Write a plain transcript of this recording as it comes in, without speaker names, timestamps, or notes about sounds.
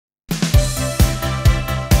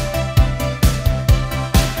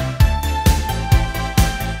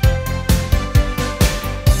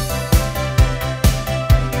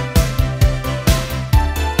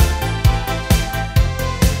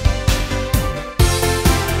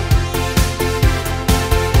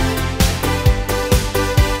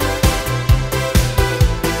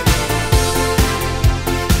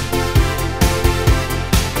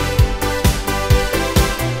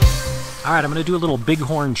Alright, I'm going to do a little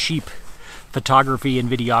bighorn sheep photography and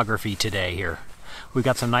videography today here. We've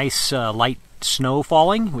got some nice light snow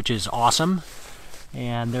falling, which is awesome.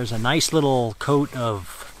 And there's a nice little coat of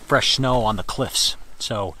fresh snow on the cliffs.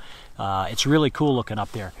 So it's really cool looking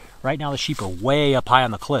up there. Right now the sheep are way up high on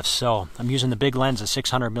the cliffs, so I'm using the big lens, a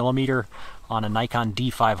 600mm on a Nikon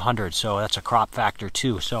D500, so that's a crop factor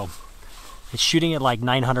too. So it's shooting at like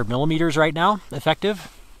 900mm right now,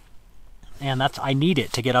 effective. And I need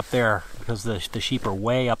it to get up there because the sheep are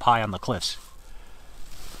way up high on the cliffs.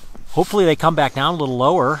 Hopefully they come back down a little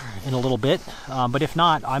lower in a little bit, but if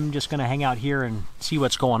not, I'm just going to hang out here and see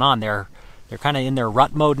what's going on. They're kind of in their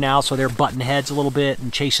rut mode now, so they're butting heads a little bit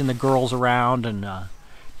and chasing the girls around, and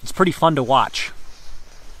it's pretty fun to watch.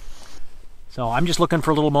 So I'm just looking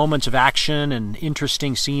for little moments of action and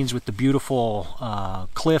interesting scenes with the beautiful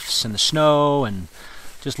cliffs and the snow, and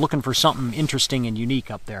just looking for something interesting and unique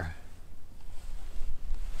up there.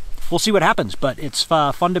 We'll see what happens, but it's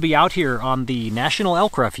fun to be out here on the National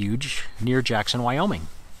Elk Refuge near Jackson, Wyoming.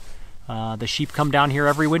 The sheep come down here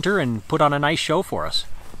every winter and put on a nice show for us.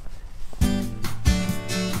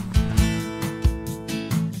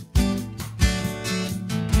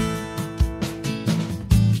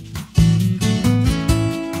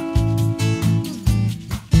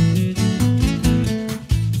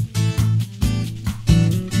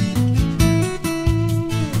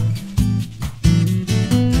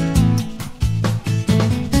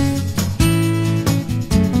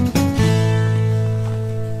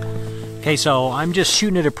 Okay, so I'm just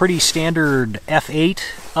shooting at a pretty standard f8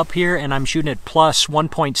 up here, and I'm shooting at plus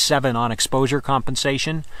 1.7 on exposure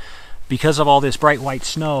compensation. Because of all this bright white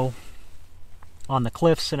snow on the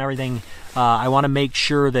cliffs and everything, I want to make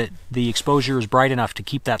sure that the exposure is bright enough to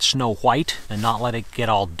keep that snow white and not let it get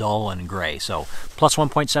all dull and gray. So plus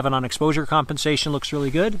 1.7 on exposure compensation looks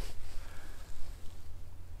really good.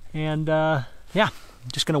 And yeah,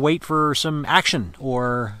 I'm just going to wait for some action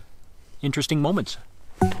or interesting moments.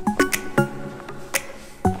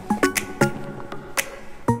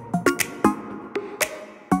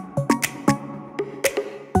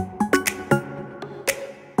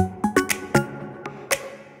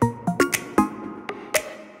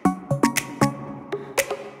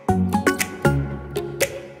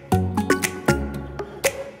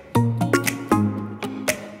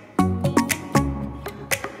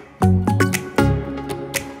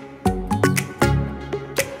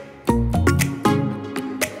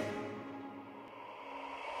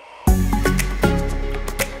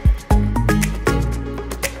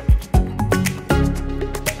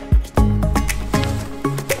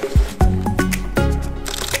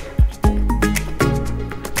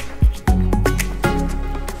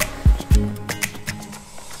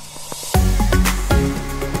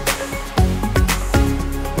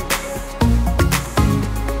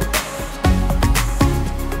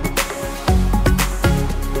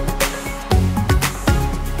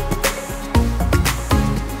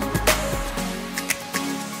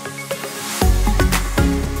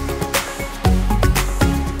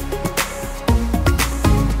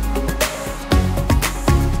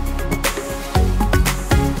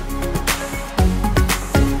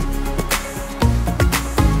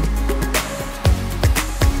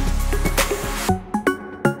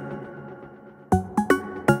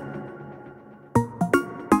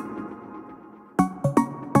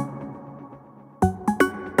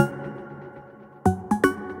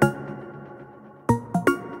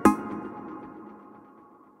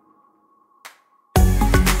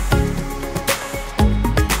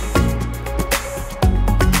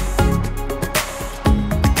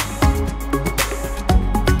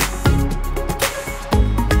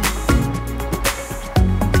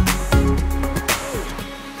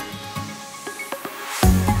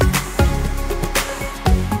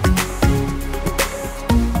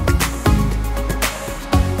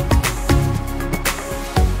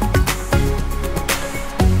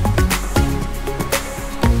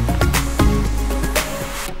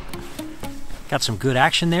 Got some good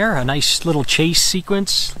action there, a nice little chase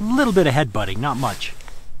sequence, a little bit of headbutting, not much.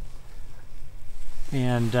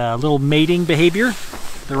 And a little mating behavior.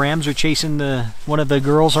 The rams are chasing one of the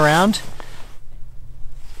girls around.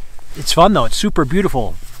 It's fun though, it's super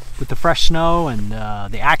beautiful with the fresh snow and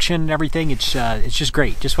the action and everything. It's just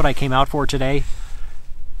great, just what I came out for today.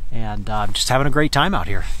 And I'm just having a great time out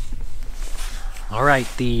here. All right,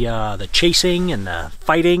 the chasing and the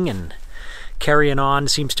fighting and carrying on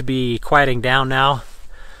seems to be quieting down now.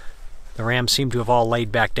 The rams seem to have all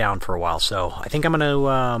laid back down for a while, so I think I'm going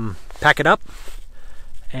to pack it up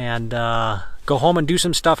and go home and do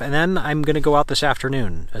some stuff, and then I'm going to go out this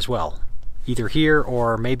afternoon as well, either here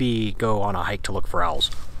or maybe go on a hike to look for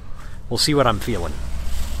owls. We'll see what I'm feeling.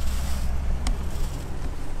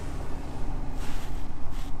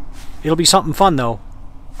 It'll be something fun though,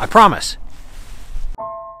 I promise.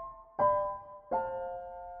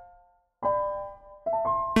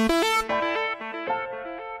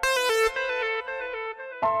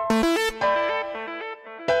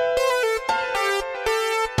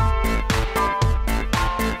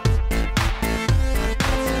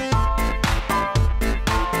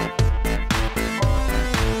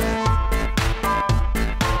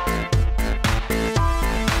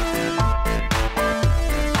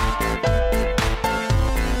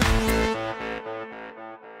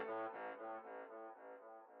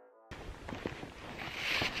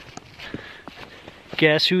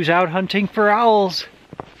 Guess who's out hunting for owls?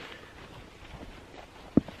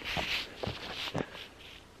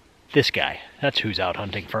 This guy. That's who's out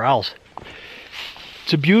hunting for owls.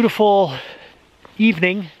 It's a beautiful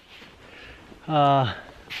evening. I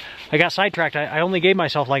got sidetracked. I only gave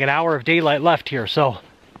myself like an hour of daylight left here, so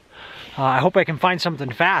I hope I can find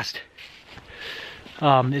something fast.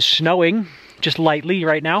 It's snowing just lightly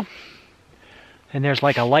right now, and there's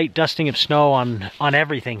like a light dusting of snow on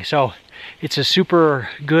everything, so it's a super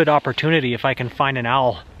good opportunity if I can find an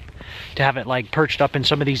owl to have it like perched up in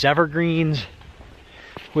some of these evergreens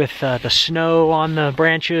with the snow on the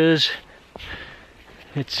branches.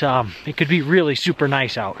 It could be really super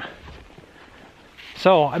nice out.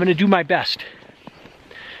 So I'm gonna do my best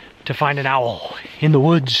to find an owl in the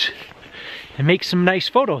woods and make some nice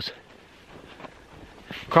photos.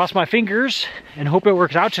 Cross my fingers and hope it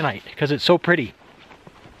works out tonight because it's so pretty.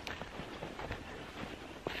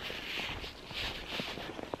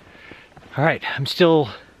 All right, I'm still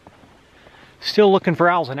looking for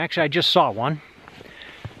owls, and actually I just saw one,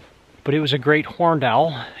 but it was a great horned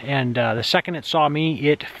owl, and the second it saw me,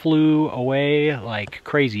 it flew away like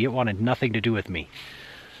crazy. It wanted nothing to do with me.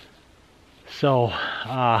 So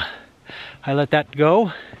I let that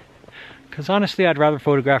go, because honestly I'd rather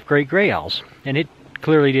photograph great gray owls, and it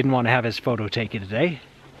clearly didn't want to have his photo taken today.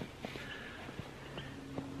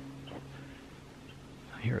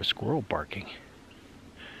 I hear a squirrel barking.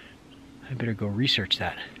 I better go research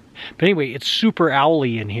that. But anyway, it's super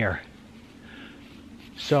owly in here.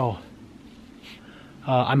 So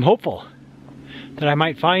I'm hopeful that I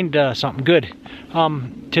might find something good.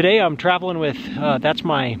 Today I'm traveling with, that's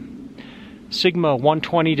my Sigma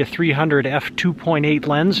 120 to 300 f2.8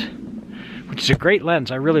 lens, which is a great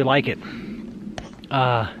lens. I really like it.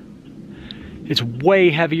 It's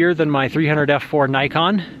way heavier than my 300 f4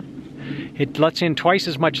 Nikon. It lets in twice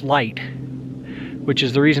as much light, which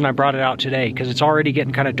is the reason I brought it out today, because it's already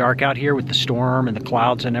getting kind of dark out here with the storm and the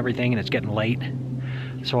clouds and everything, and it's getting late.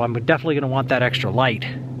 So I'm definitely going to want that extra light.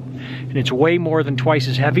 And it's way more than twice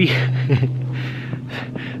as heavy.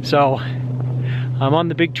 So I'm on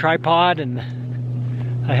the big tripod and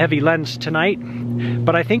a heavy lens tonight,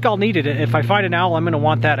 but I think I'll need it. If I find an owl, I'm going to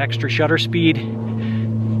want that extra shutter speed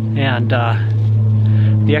and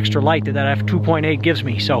the extra light that f2.8 gives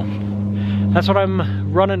me. So that's what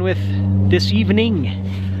I'm running with this evening.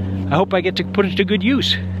 I hope I get to put it to good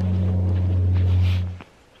use.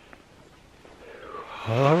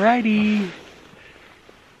 Alrighty.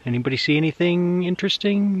 Anybody see anything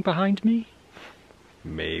interesting behind me?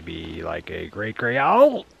 Maybe like a great gray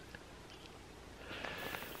owl?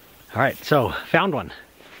 Alright, so found one.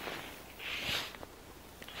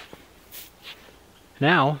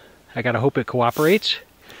 Now I gotta hope it cooperates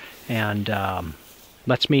and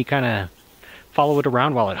lets me kind of follow it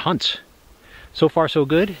around while it hunts. So far so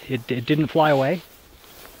good. It didn't fly away. It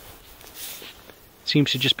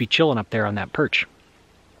seems to just be chilling up there on that perch.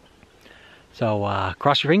 So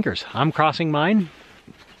cross your fingers. I'm crossing mine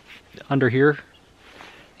under here,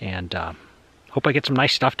 and hope I get some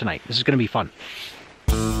nice stuff tonight. This is going to be fun.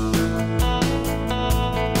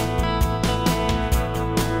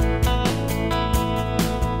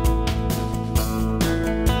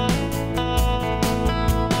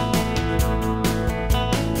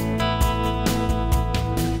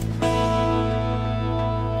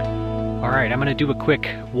 Alright, I'm going to do a quick,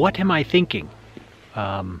 what am I thinking?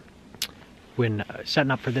 When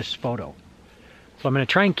setting up for this photo. So I'm going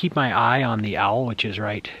to try and keep my eye on the owl, which is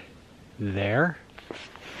right there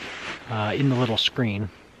in the little screen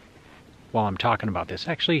while I'm talking about this.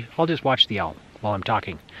 Actually, I'll just watch the owl while I'm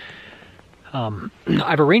talking.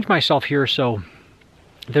 I've arranged myself here so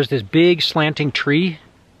there's this big slanting tree.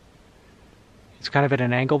 It's kind of at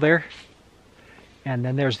an angle there. And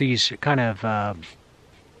then there's these kind of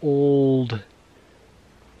old,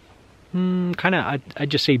 I'd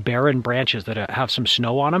just say barren branches that have some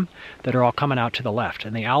snow on them that are all coming out to the left.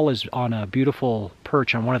 And the owl is on a beautiful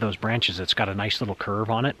perch on one of those branches that's got a nice little curve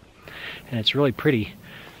on it. and it's really pretty.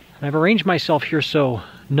 And I've arranged myself here so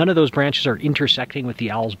none of those branches are intersecting with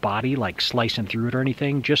the owl's body, like slicing through it or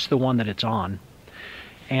anything, just the one that it's on.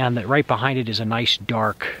 And that right behind it is a nice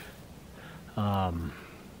dark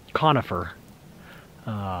conifer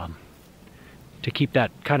to keep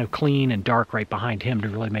that kind of clean and dark right behind him to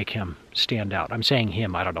really make him stand out. I'm saying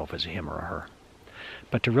him, I don't know if it's a him or a her.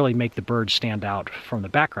 But to really make the bird stand out from the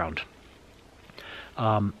background.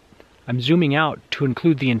 I'm zooming out to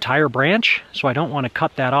include the entire branch, so I don't want to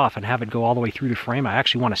cut that off and have it go all the way through the frame. I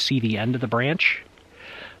actually want to see the end of the branch,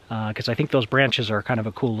 because I think those branches are kind of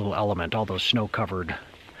a cool little element, all those snow-covered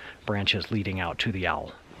branches leading out to the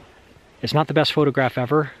owl. It's not the best photograph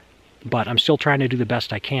ever, but I'm still trying to do the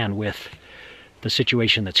best I can with the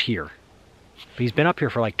situation that's here. But he's been up here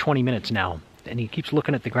for like 20 minutes now, and he keeps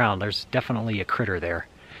looking at the ground. There's definitely a critter there.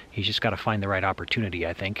 He's just got to find the right opportunity,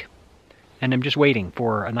 I think. And I'm just waiting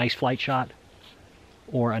for a nice flight shot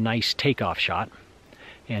or a nice takeoff shot.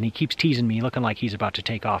 And he keeps teasing me, looking like he's about to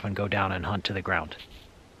take off and go down and hunt to the ground.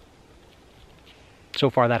 So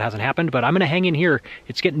far that hasn't happened, but I'm going to hang in here.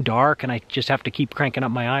 It's getting dark and I just have to keep cranking up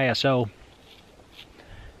my ISO.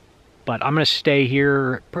 But I'm going to stay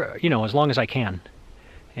here, you know, as long as I can.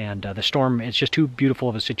 And the storm, it's just too beautiful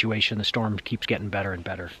of a situation. The storm keeps getting better and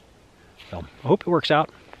better. So I hope it works out.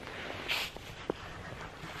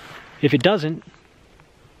 If it doesn't,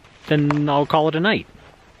 then I'll call it a night.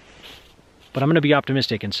 But I'm going to be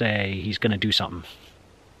optimistic and say he's going to do something.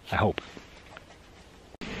 I hope.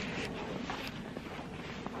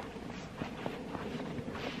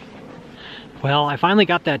 Well, I finally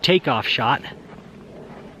got that takeoff shot.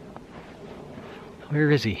 Where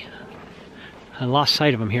is he? I lost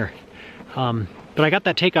sight of him here. But I got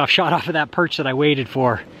that takeoff shot off of that perch that I waited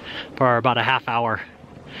for about a half hour.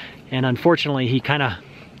 And unfortunately, he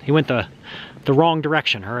went the wrong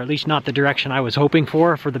direction, or at least not the direction I was hoping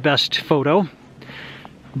for the best photo.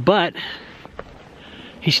 But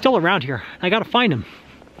he's still around here. I gotta find him.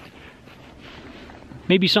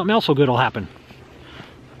 Maybe something else good will happen.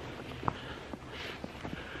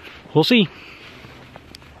 We'll see.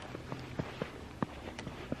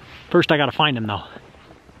 First I gotta find him though.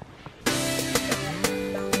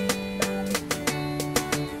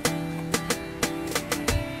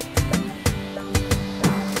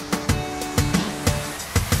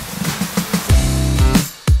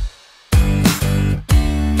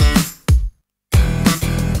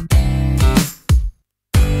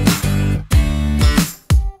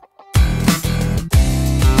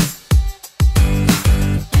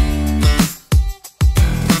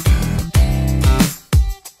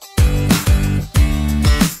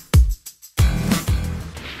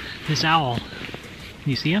 This owl, can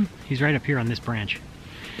you see him? He's right up here on this branch.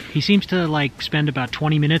 He seems to like spend about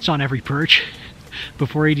 20 minutes on every perch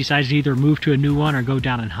before he decides to either move to a new one or go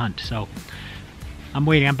down and hunt. So I'm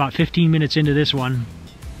waiting. I'm about 15 minutes into this one.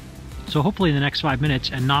 So hopefully in the next 5 minutes,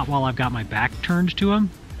 and not while I've got my back turned to him,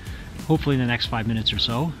 hopefully in the next 5 minutes or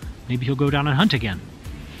so, maybe he'll go down and hunt again.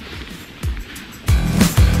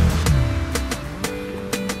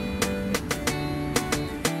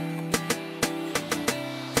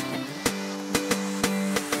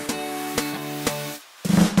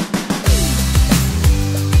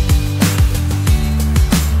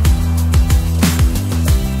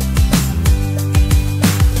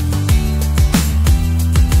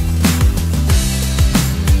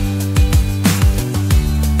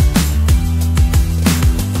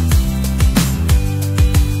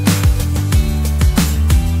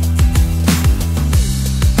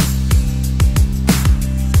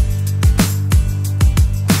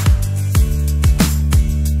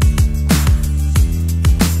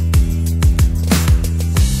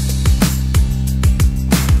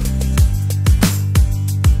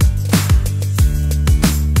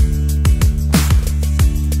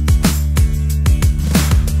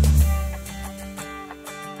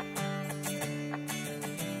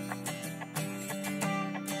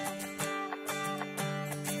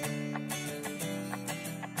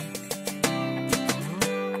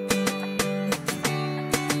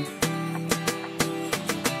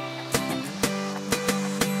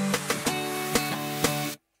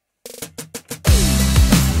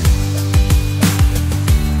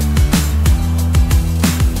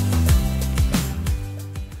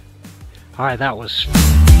 Alright, that was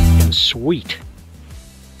sweet.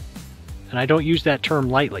 And I don't use that term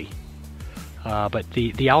lightly. But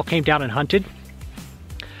the owl came down and hunted.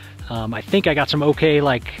 I think I got some okay,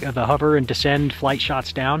 like the hover and descend flight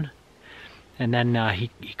shots down. And then he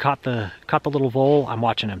caught the little vole. I'm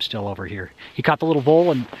watching him still over here. He caught the little vole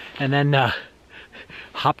and then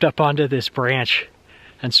hopped up onto this branch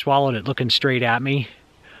and swallowed it looking straight at me.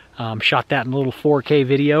 Shot that in a little 4K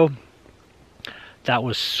video. That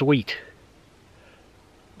was sweet.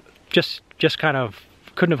 Just kind of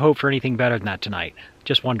couldn't have hoped for anything better than that tonight.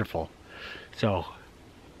 Just wonderful. So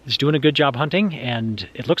it's doing a good job hunting, and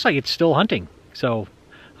it looks like it's still hunting. So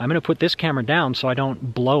I'm going to put this camera down so I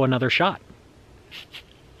don't blow another shot.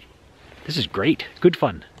 This is great. Good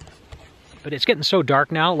fun. But it's getting so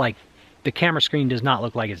dark now, like the camera screen does not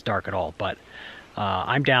look like it's dark at all. But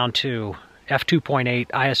I'm down to f2.8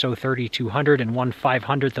 ISO 3200 and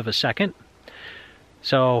 1/500th of a second.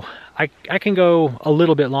 So I can go a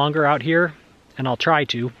little bit longer out here, and I'll try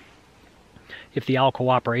to. If the owl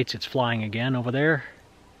cooperates, it's flying again over there.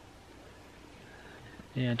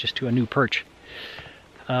 Yeah, just to a new perch.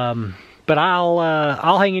 But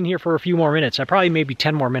I'll hang in here for a few more minutes. I probably maybe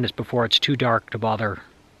 10 more minutes before it's too dark to bother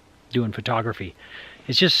doing photography.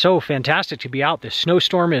 It's just so fantastic to be out. This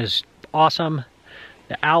snowstorm is awesome.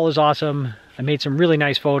 The owl is awesome. I made some really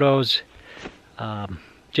nice photos.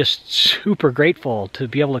 Just super grateful to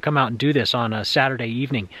be able to come out and do this on a Saturday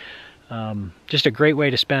evening. Just a great way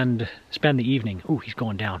to spend the evening. Ooh, he's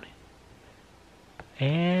going down.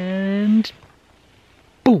 And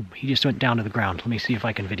boom, he just went down to the ground. Let me see if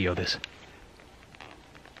I can video this.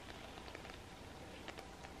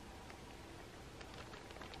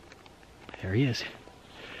 There he is.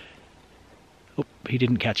 Oh, he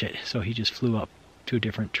didn't catch it, so he just flew up to a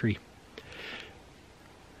different tree.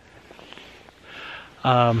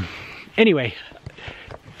 Anyway,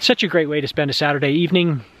 such a great way to spend a Saturday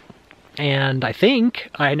evening, and I think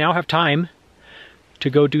I now have time to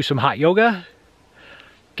go do some hot yoga,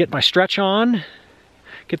 get my stretch on,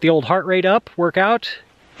 get the old heart rate up, work out,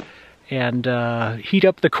 and heat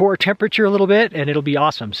up the core temperature a little bit, and it'll be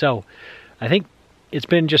awesome. So I think it's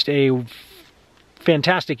been just a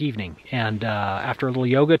fantastic evening, and after a little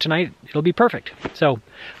yoga tonight, it'll be perfect. So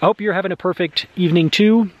I hope you're having a perfect evening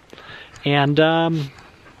too, and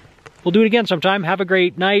we'll do it again sometime. Have a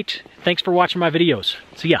great night. Thanks for watching my videos.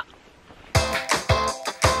 See ya.